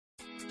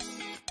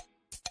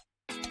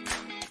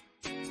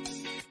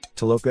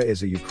Toloka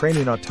is a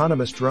Ukrainian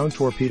autonomous drone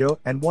torpedo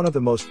and one of the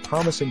most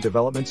promising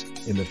developments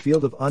in the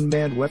field of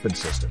unmanned weapon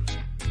systems.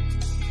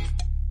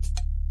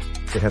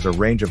 It has a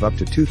range of up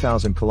to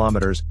 2,000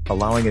 kilometers,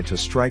 allowing it to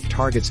strike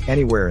targets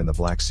anywhere in the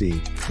Black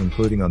Sea,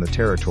 including on the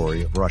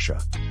territory of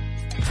Russia.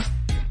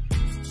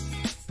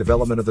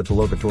 Development of the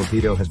Toloka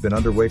torpedo has been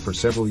underway for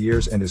several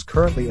years and is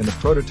currently in the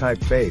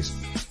prototype phase.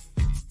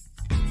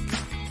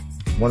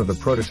 One of the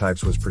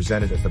prototypes was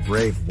presented at the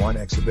Brave 1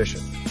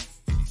 exhibition.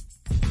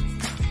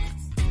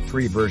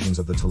 3 versions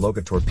of the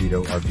Toloka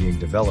torpedo are being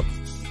developed: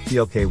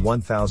 TLK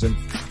 1000,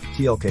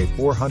 TLK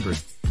 400,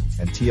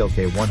 and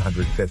TLK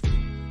 150.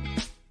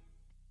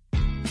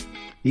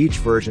 Each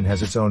version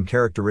has its own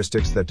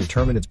characteristics that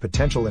determine its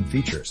potential and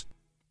features.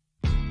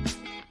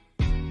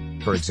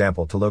 For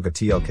example, Toloka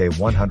TLK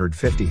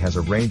 150 has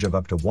a range of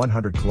up to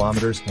 100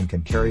 kilometers and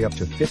can carry up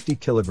to 50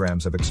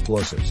 kilograms of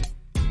explosives.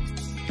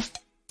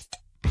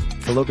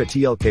 Toloka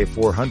TLK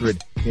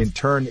 400, in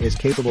turn, is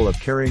capable of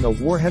carrying a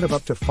warhead of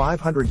up to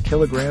 500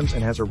 kilograms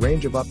and has a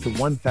range of up to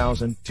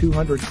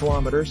 1,200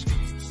 kilometers.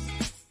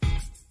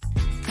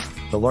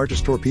 The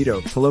largest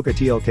torpedo, Toloka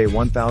TLK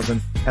 1000,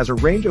 has a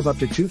range of up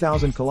to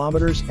 2,000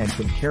 kilometers and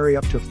can carry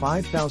up to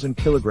 5,000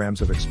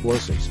 kilograms of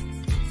explosives.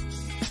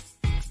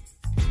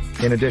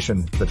 In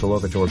addition, the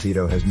Toloka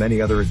torpedo has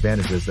many other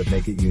advantages that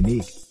make it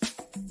unique.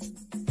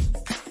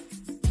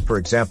 For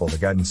example, the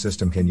guidance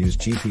system can use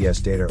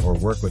GPS data or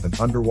work with an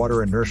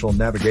underwater inertial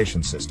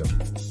navigation system.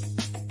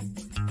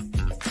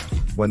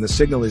 When the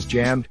signal is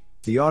jammed,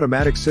 the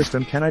automatic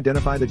system can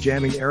identify the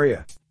jamming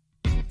area.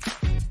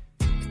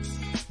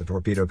 The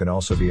torpedo can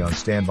also be on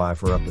standby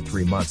for up to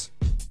 3 months,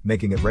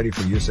 making it ready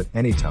for use at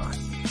any time.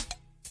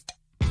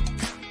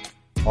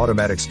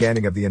 Automatic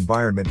scanning of the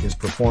environment is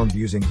performed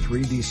using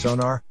 3D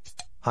sonar,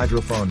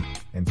 hydrophone,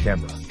 and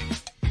camera.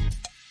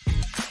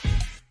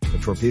 The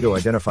torpedo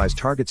identifies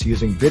targets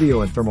using video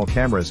and thermal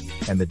cameras,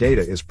 and the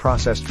data is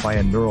processed by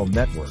a neural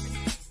network.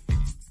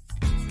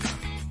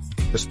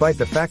 Despite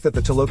the fact that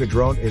the Toloka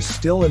drone is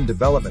still in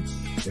development,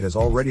 it has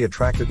already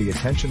attracted the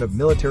attention of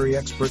military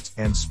experts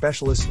and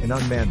specialists in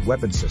unmanned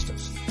weapon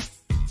systems.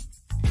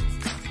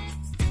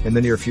 In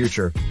the near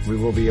future, we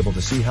will be able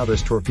to see how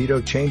this torpedo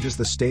changes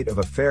the state of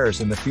affairs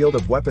in the field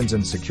of weapons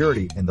and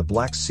security in the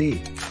Black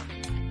Sea.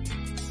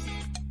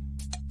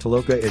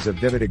 Toloka is a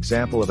vivid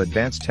example of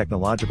advanced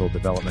technological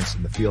developments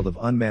in the field of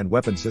unmanned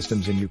weapon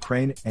systems in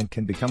Ukraine and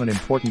can become an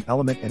important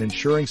element in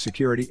ensuring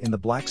security in the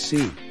Black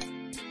Sea.